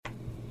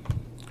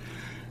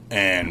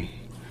and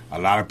a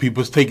lot of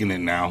people's taking it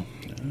now.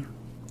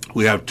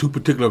 We have two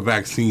particular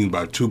vaccines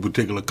by two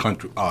particular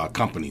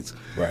companies.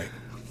 Right.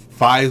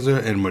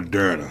 Pfizer and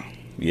Moderna.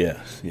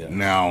 Yes.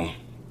 Now,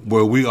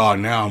 where we are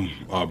now,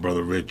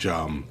 Brother Rich,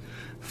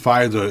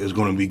 Pfizer is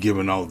going to be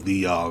giving out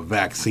the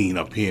vaccine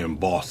up here in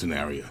Boston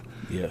area.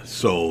 Yes.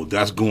 So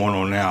that's going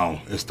on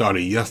now. It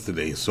started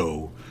yesterday.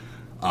 So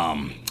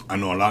I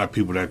know a lot of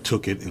people that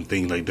took it and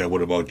things like that.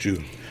 What about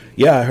you?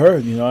 Yeah, I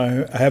heard.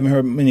 I haven't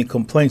heard many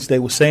complaints. They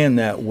were saying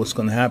that what's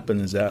going to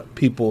happen is that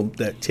people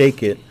that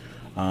take it,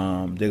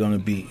 they're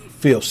going to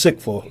feel sick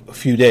for a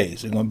few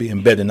days. They're going to be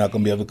in bed. They're not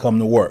going to be able to come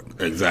to work.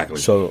 Exactly.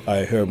 So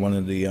I heard one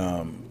of the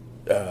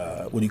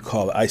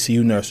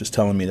ICU nurses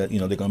telling me that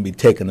they're going to be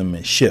taking them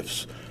in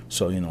shifts.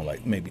 So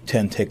like maybe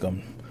 10 take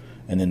them,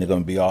 and then they're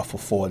going to be off for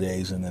 4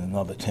 days, and then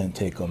another 10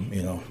 take them.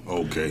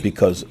 Okay.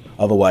 Because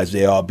otherwise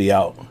they all be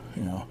out.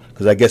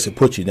 Because I guess it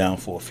puts you down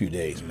for a few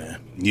days, man.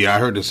 Yeah, I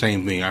heard the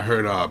same thing. I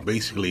heard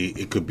basically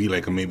it could be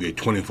like maybe a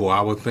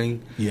 24-hour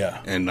thing.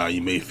 Yeah. And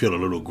you may feel a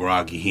little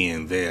groggy here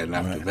and there, and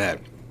after that,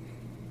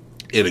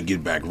 it'll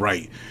get back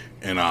right.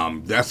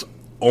 And that's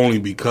only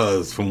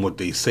because, from what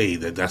they say,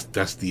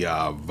 that's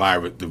the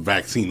virus, the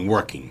vaccine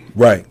working.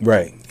 Right.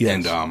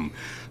 Yes. And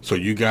so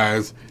you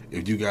guys,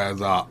 if you guys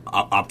are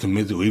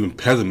optimistic or even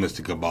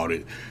pessimistic about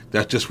it,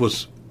 that's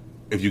just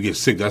if you get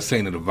sick, that's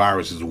saying that the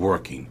virus is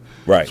working.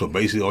 Right. So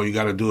basically, all you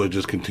got to do is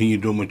just continue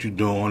doing what you're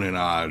doing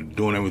and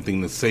doing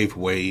everything the safe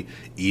way,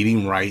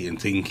 eating right, and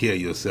taking care of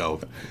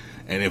yourself.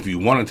 And if you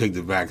want to take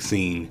the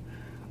vaccine,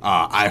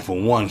 I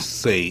for one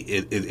say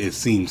it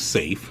seems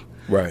safe.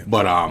 Right.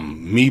 But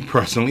me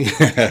personally,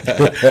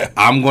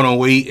 I'm going to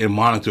wait and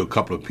monitor a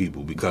couple of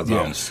people because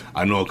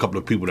I know a couple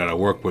of people that I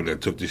work with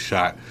that took the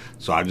shot.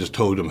 So I just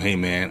told them, hey,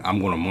 man, I'm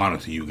going to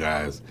monitor you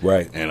guys.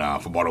 Right. And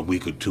for about a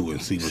week or two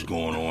and see what's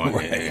going on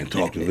and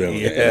talk to them.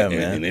 Man.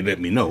 And they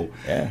let me know.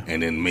 Yeah.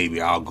 And then maybe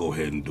I'll go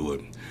ahead and do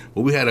it.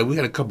 But we had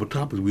a couple of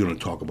topics we were going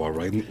to talk about,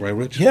 right,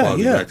 Rich?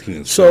 Yeah.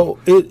 So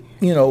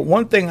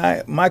one thing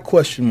my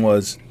question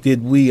was,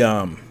 did we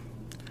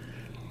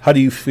how do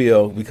you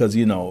feel? Because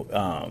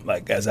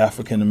like as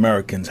African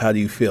Americans, how do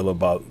you feel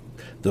about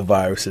the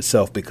virus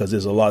itself? Because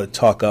there's a lot of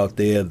talk out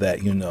there that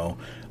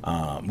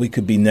we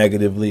could be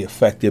negatively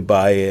affected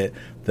by it.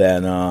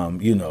 That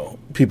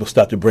people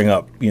start to bring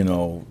up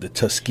the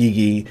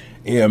Tuskegee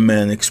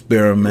Airmen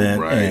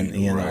experiment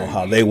and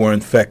how they were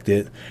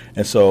infected.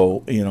 And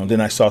so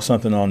then I saw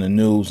something on the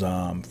news.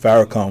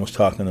 Farrakhan was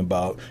talking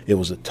about it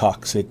was a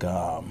toxic.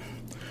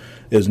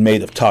 It was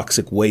made of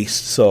toxic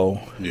waste. So,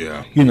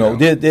 I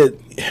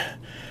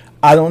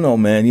don't know,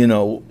 man.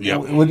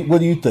 What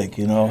do you think?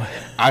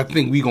 I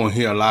think we're gonna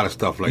hear a lot of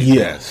stuff like that.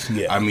 Yes.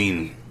 I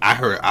mean,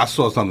 I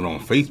saw something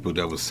on Facebook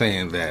that was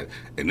saying that,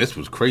 and this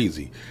was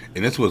crazy.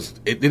 And it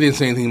didn't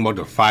say anything about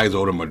the Pfizer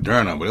or the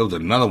Moderna, but it was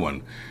another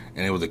one,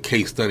 and it was a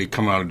case study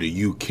coming out of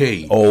the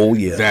UK. Oh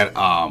yeah. That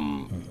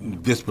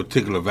this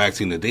particular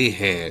vaccine that they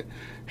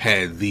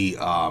had the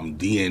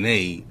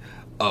DNA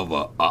of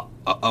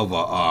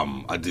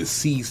a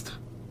deceased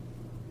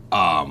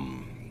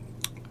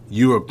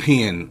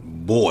European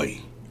boy.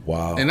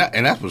 Wow. And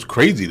that was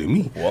crazy to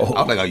me. Whoa.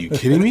 I was like, are you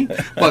kidding me?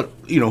 But,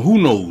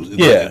 who knows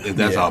if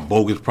that's our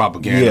bogus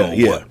propaganda or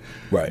what.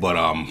 Right.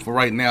 But for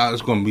right now,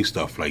 it's going to be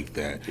stuff like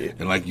that. Yeah.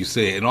 And like you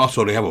said, and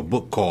also they have a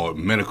book called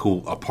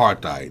Medical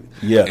Apartheid.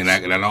 Yes. And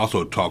that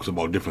also talks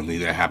about different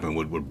things that happen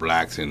with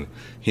blacks and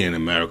here in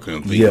America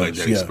and things like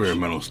that,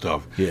 experimental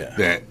stuff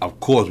that, of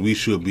course, we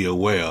should be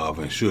aware of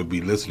and should be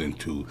listening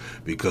to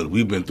because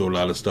we've been through a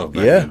lot of stuff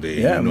back in the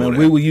day. Yeah, man,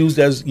 we were used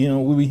as, we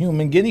were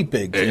human guinea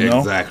pigs,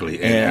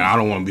 Exactly. And I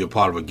don't want to be a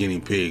part of a guinea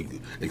pig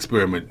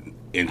experiment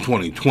in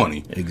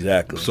 2020.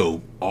 Exactly.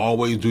 So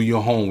always do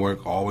your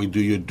homework, always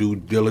do your due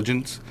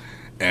diligence,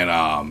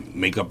 and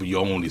make up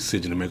your own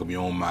decision and make up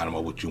your own mind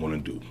about what you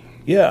want to do.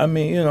 Yeah, I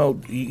mean,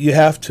 you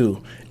have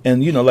to.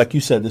 And, like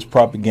you said, there's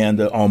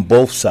propaganda on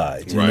both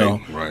sides,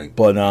 Right.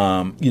 But,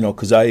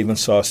 because I even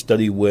saw a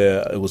study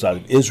where it was out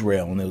of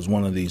Israel, and there was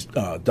one of these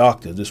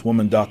doctors, this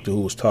woman doctor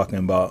who was talking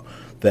about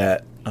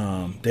that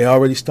they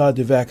already started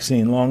the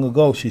vaccine long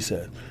ago, she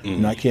said. Mm-hmm.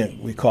 And I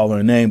can't recall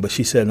her name, but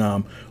she said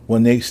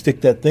when they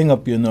stick that thing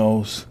up your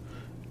nose,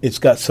 it's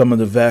got some of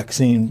the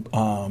vaccine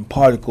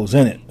particles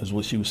in it, is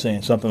what she was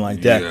saying, something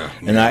like that.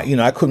 And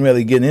I couldn't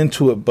really get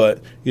into it,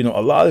 but a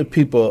lot of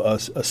people are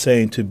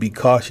saying to be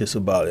cautious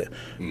about it.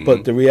 Mm-hmm.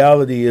 But the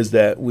reality is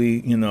that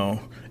we,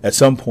 at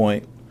some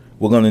point,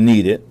 we're going to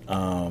need it.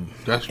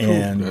 That's true.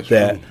 And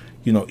that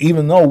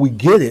even though we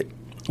get it,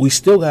 we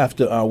still have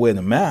to wear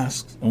the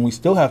masks, and we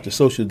still have to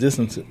social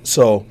distance it.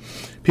 So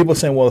people are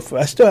saying, well, if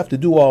I still have to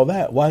do all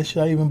that, why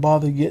should I even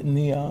bother getting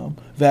the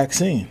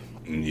vaccine?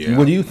 Yeah.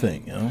 What do you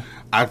think?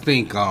 I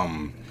think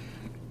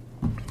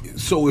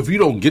so if you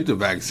don't get the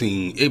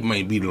vaccine, it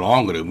may be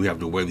longer that we have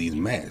to wear these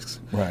masks.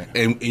 Right.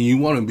 And you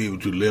want to be able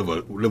to live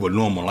a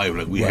normal life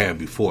like we had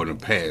before in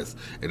the past.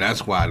 And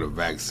that's why the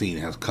vaccine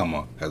has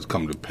come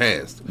to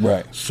pass.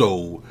 Right.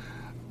 So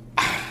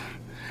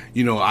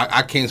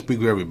I can't speak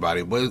for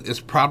everybody, but it's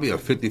probably a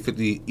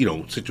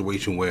 50-50,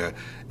 situation where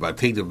if I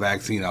take the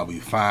vaccine, I'll be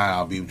fine.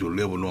 I'll be able to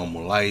live a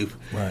normal life.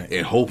 Right.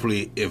 And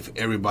hopefully, if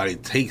everybody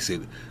takes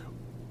it,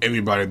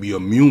 everybody be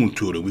immune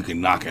to it and we can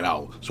knock it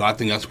out. So I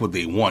think that's what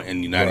they want in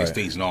the United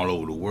States and all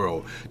over the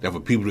world, that for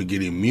people to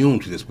get immune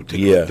to this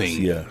particular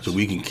thing so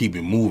we can keep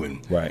it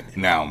moving. Right.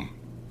 Now,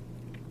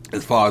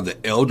 as far as the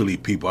elderly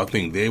people, I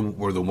think they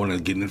were the ones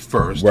getting it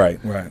first.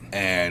 Right.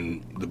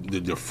 And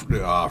the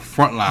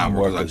frontline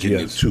workers are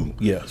getting it too.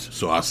 Yes.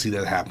 So I see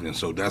that happening.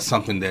 So that's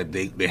something that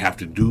they have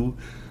to do.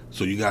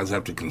 So you guys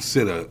have to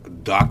consider,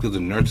 doctors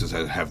and nurses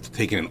have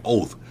taken an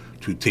oath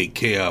to take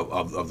care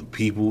of the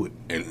people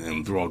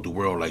and throughout the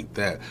world like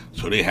that.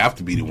 So they have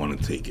to be the one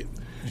to take it.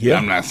 Yeah. And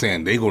I'm not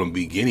saying they're going to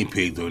be guinea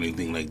pigs or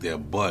anything like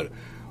that, but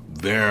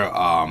they're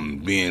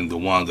being the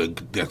ones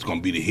that's going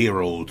to be the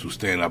heroes to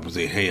stand up and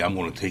say, hey, I'm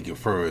going to take it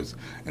first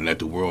and let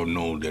the world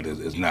know that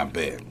it's not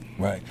bad.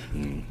 Right.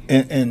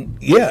 And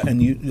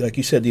you, like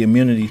you said, the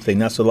immunity thing,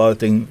 that's a lot of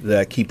things that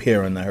I keep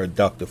hearing. I heard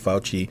Dr.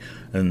 Fauci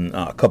and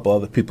a couple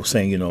other people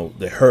saying,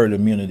 the herd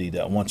immunity,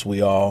 that once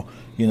we all,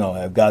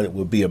 have got it,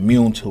 we'll be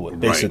immune to it,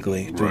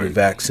 basically, through the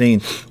vaccine,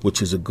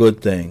 which is a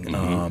good thing.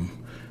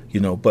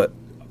 But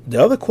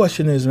the other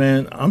question is,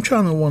 man, I'm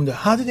trying to wonder,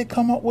 how did they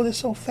come up with it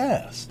so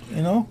fast,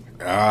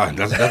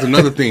 That's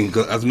another thing.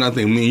 That's another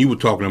thing me and you were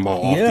talking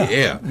about off the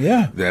air.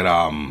 Yeah. That,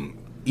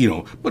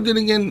 but then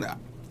again,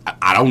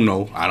 I don't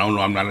know.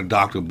 I'm not a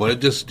doctor,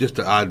 but it's just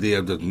the idea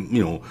of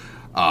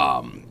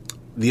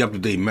the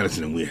up-to-date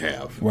medicine that we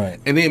have. Right.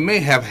 And they may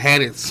have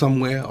had it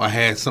somewhere or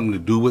had something to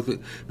do with it,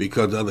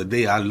 because the other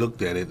day I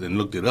looked at it and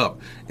looked it up,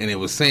 and it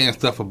was saying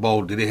stuff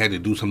about that they had to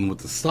do something with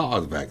the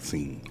SARS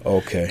vaccine.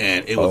 Okay.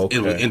 And it was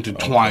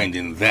intertwined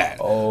in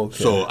that. Okay.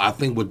 So I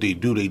think what they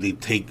do, they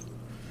take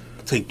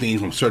things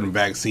from certain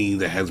vaccines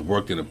that has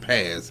worked in the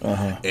past,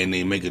 and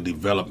they make a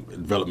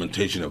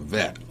developmentation of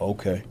that.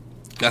 Okay.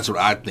 That's what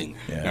I think.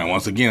 Yeah. Now,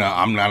 once again,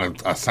 I'm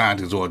not a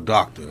scientist or a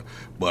doctor,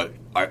 but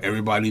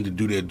everybody need to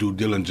do their due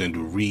diligence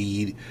to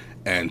read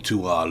and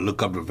to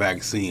look up the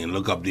vaccine,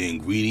 look up the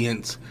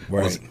ingredients,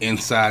 what's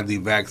inside the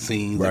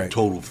vaccine, the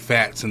total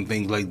fats and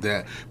things like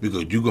that,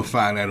 because you can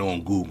find that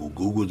on Google.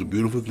 Google is a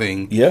beautiful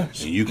thing.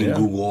 Yes. And you can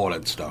Google all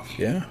that stuff.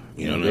 Yeah.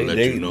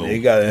 They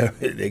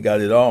got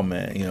it all,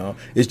 man.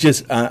 It's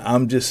just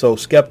I'm just so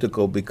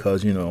skeptical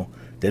because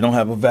they don't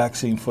have a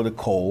vaccine for the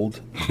cold,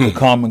 the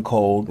common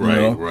cold.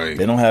 Right.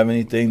 They don't have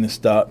anything to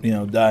stop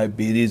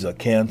diabetes or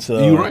cancer,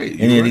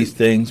 any of these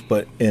things.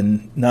 But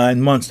in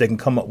 9 months, they can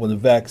come up with a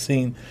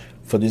vaccine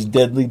for this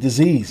deadly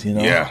disease.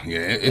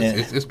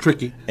 It's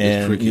tricky.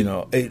 It's tricky.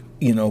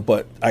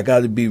 But I got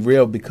to be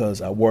real because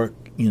I work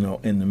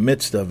in the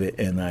midst of it,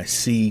 and I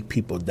see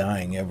people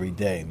dying every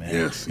day, man.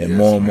 Yes, and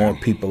more and more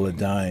people are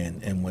dying.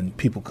 And when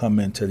people come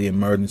into the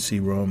emergency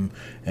room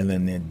and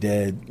then they're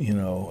dead,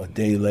 a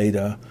day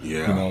later,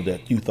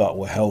 that you thought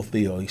were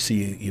healthy, or you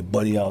see your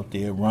buddy out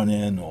there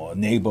running, or a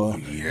neighbor,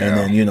 and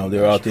then,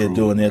 they're out there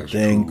doing their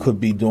thing,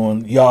 could be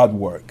doing yard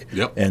work.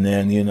 Yep. And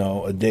then,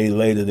 a day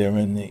later they're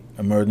in the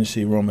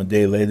emergency room, a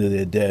day later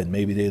they're dead.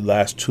 Maybe they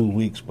last 2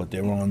 weeks, but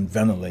they're on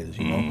ventilators,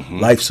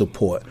 life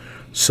support.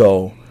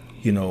 So,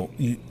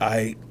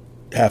 I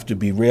have to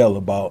be real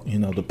about,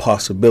 the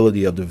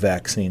possibility of the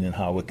vaccine and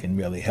how it can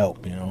really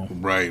help,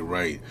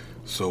 Right.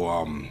 So,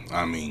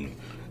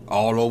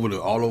 all over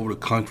the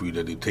country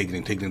that they're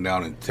taking it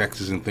down in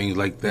Texas and things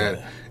like that.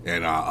 Yeah.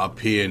 And up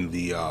here in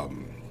the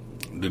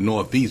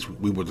Northeast,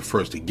 we were the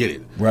first to get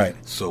it. Right.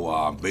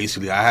 So,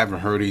 basically, I haven't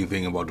heard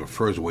anything about the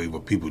first wave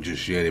of people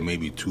just yet. It may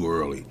be too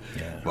early.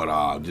 Yeah.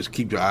 But just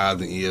keep your eyes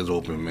and ears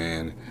open,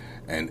 man.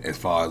 And as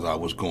far as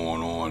what's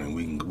going on, and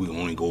we can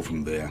only go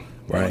from there.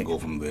 Right. Go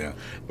from there.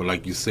 But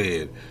like you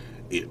said,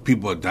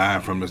 people are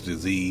dying from this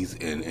disease,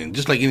 and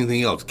just like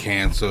anything else,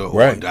 cancer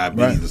or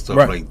diabetes and stuff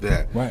like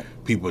that,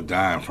 people are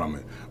dying from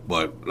it.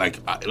 But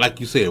like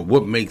you said,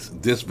 what makes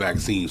this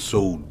vaccine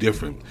so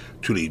different?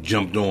 They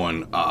jumped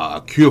on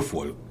a cure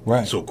for it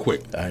so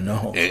quick. I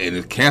know. And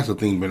the cancer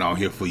thing been out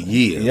here for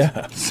years,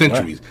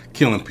 centuries,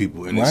 killing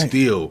people, and there's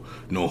still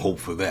no hope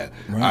for that.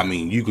 Right. I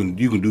mean, you can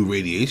do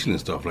radiation and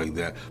stuff like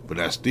that, but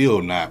that's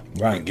still not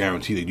a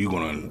guarantee that you're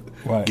going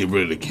to get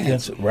rid of the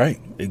cancer. Right,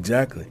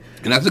 exactly.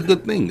 And that's a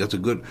good thing. That's a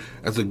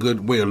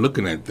good way of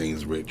looking at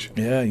things, Rich.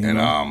 Yeah,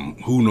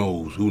 and who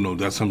knows?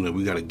 That's something that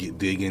we got to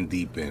dig in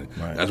deep in.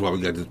 Right. That's why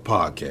we got this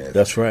podcast.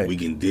 That's right. We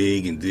can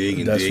dig and dig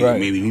and That's dig. Right.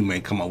 Maybe we may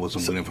come up with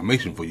some good information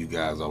for you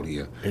guys out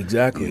here.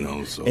 Exactly.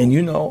 So. And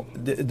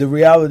the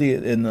reality,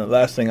 and the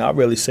last thing I'll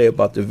really say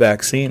about the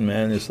vaccine,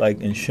 man, is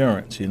like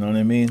insurance. You know what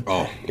I mean?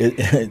 Oh.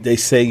 They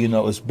say,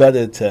 it's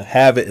better to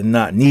have it and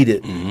not need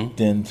it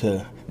than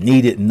to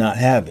need it and not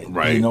have it.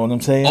 Right. You know what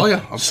I'm saying? Oh, yeah,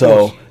 of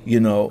course.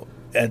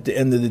 At the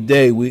end of the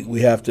day,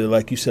 we have to,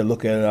 like you said,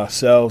 look at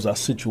ourselves, our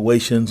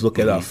situations, look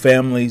at our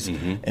families,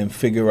 and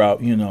figure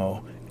out,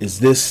 is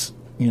this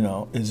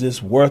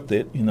worth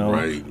it,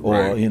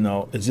 or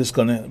is this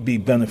going to be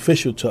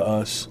beneficial to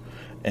us?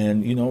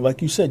 And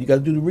like you said, you got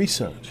to do the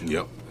research.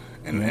 Yep.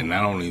 And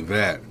not only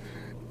that,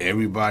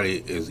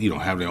 everybody is,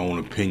 have their own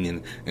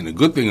opinion. And the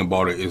good thing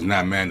about it is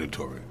not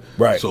mandatory.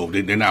 Right. So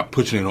they're not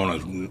pushing it on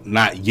us,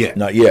 not yet.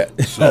 Not yet.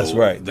 So That's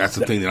right. That's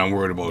the thing that I'm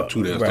worried about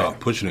too. They'll Right. start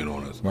pushing it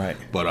on us. Right.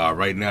 But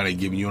right now they're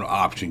giving you an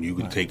option. You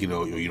can take it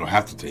or you don't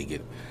have to take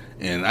it.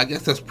 And I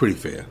guess that's pretty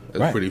fair.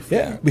 That's pretty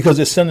fair. Yeah, because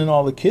they're sending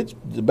all the kids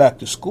back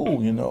to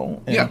school,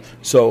 And Yeah.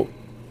 So,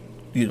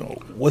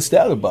 what's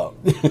that about?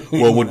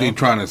 Well, what they're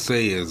trying to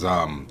say is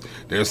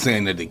they're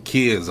saying that the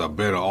kids are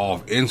better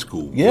off in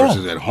school Yeah.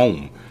 versus at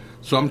home.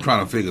 So I'm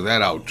trying to figure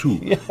that out too.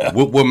 Yeah.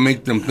 What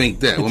make them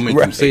think that? What make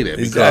them Right, say that?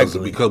 exactly.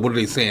 Because what are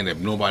they saying,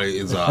 that nobody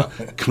is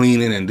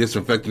cleaning and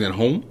disinfecting at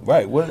home?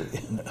 Right. What?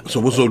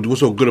 So what's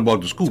so good about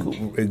the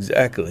school?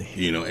 Exactly.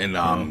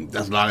 And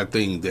that's a lot of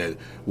things that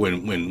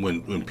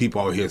when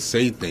people out here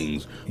say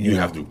things, you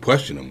have to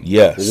question them.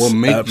 Yes, But what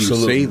make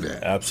absolutely. you say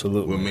that?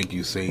 Absolutely. What make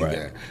you say Right.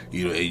 that?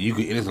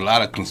 And there's a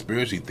lot of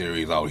conspiracy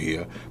theories out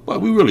here, but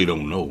we really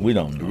don't know. We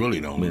don't know. We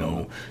really don't We know. don't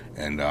know.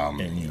 And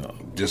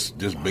And, just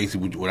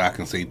basically what I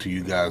can say to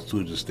you guys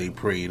too is just stay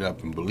prayed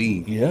up and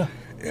believe. Yeah.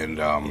 And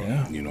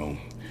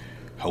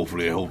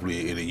hopefully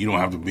you don't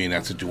have to be in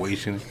that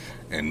situation.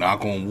 And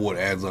knock on wood,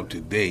 as of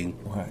today,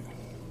 Right.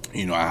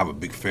 I have a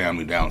big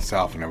family down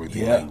south and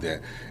everything Yeah. like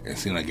that. It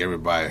seems like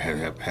everybody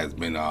has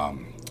been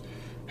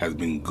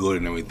good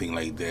and everything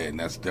like that, and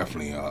that's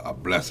definitely a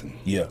blessing.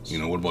 Yes.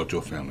 What about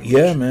your family?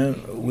 Yeah, man.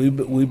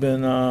 We've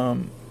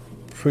been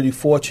pretty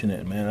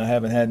fortunate, man. I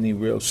haven't had any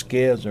real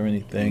scares or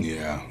anything.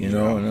 Yeah, and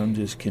I'm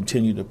just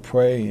continue to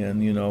pray and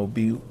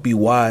be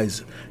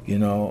wise.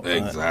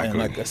 Exactly. And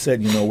like I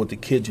said, with the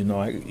kids, you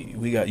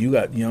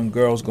got young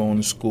girls going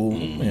to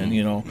school,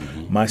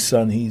 and my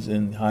son, he's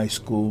in high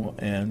school,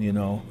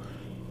 and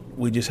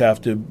we just have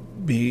to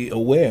be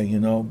aware,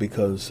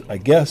 because I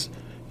guess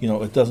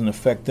it doesn't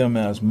affect them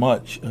as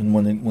much, and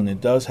when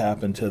it does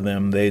happen to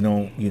them, they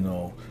don't,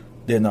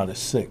 they're not as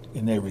sick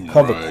and they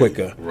recover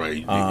quicker.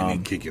 Right, they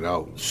kick it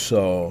out.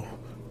 So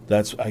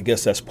I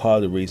guess that's part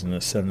of the reason to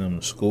send them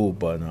to school.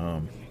 But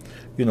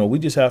we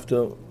just have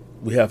to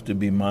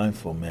be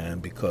mindful, man,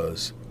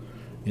 because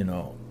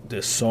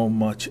there's so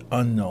much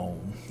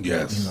unknown.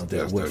 Yes,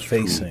 that we're that's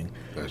facing.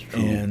 True. That's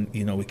true. And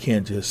we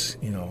can't just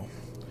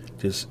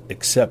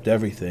accept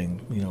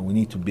everything. We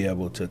need to be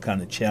able to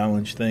kind of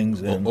challenge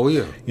things. And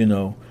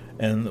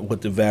and with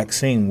the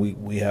vaccine,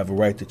 we have a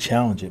right to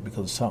challenge it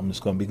because it's something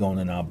that's going to be going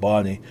in our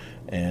body.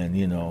 And,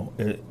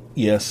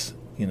 yes,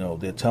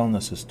 they're telling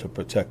us it's to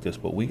protect us,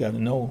 but we got to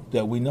know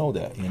that we know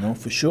that,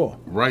 for sure.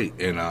 Right.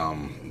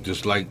 And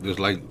just like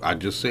I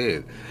just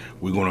said,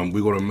 we're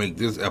gonna make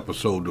this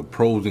episode the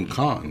pros and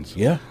cons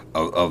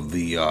of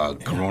the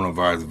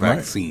coronavirus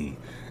vaccine.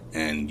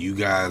 And you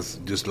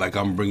guys, just like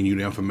I'm bringing you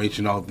the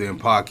information out there in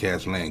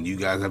podcast land, you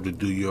guys have to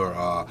do your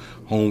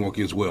homework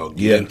as well.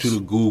 Get into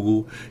the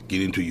Google,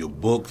 get into your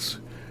books,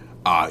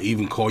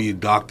 even call your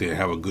doctor and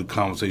have a good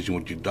conversation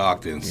with your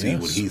doctor and see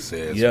what he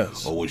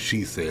says or what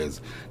she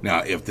says.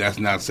 Now, if that's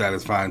not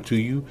satisfying to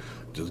you,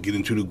 just get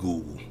into the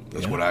Google.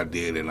 That's what I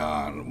did.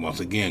 And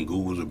once again,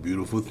 Google's a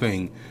beautiful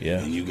thing,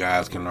 and you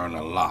guys can learn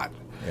a lot.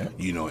 And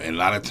a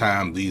lot of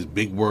times these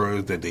big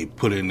words that they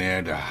put in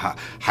there, the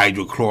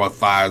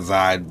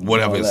hydrochlorothiazide,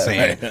 whatever it's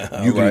saying,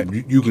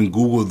 you can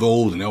Google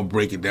those and they'll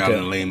break it down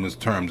in layman's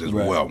terms as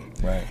well.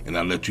 Right. And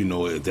I'll let you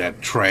know, is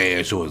that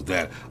trash or is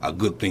that a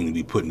good thing to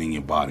be putting in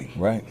your body?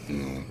 Right.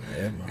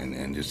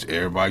 And just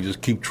everybody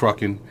just keep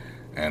trucking,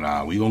 and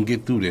we're going to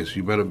get through this.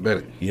 You better bet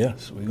it.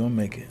 Yes, we're going to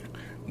make it.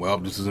 Well,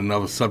 this is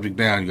another subject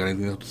down. You got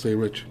anything else to say,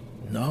 Rich?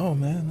 No,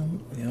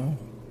 man.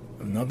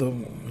 Another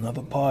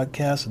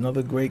podcast,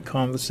 another great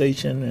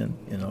conversation,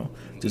 and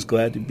just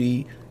glad to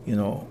be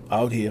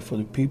out here for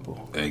the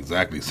people.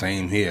 Exactly,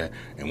 same here.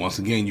 And once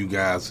again, you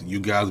guys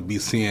be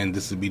seeing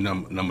this will be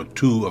number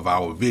 2 of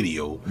our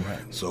video.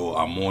 Right. So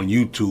I'm on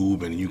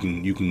YouTube, and you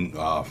can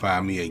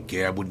find me at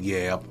Gab with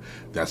Yab.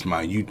 That's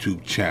my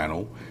YouTube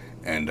channel,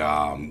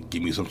 and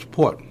give me some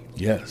support.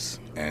 Yes.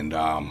 And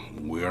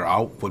we're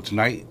out for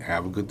tonight.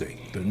 Have a good day.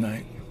 Good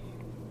night.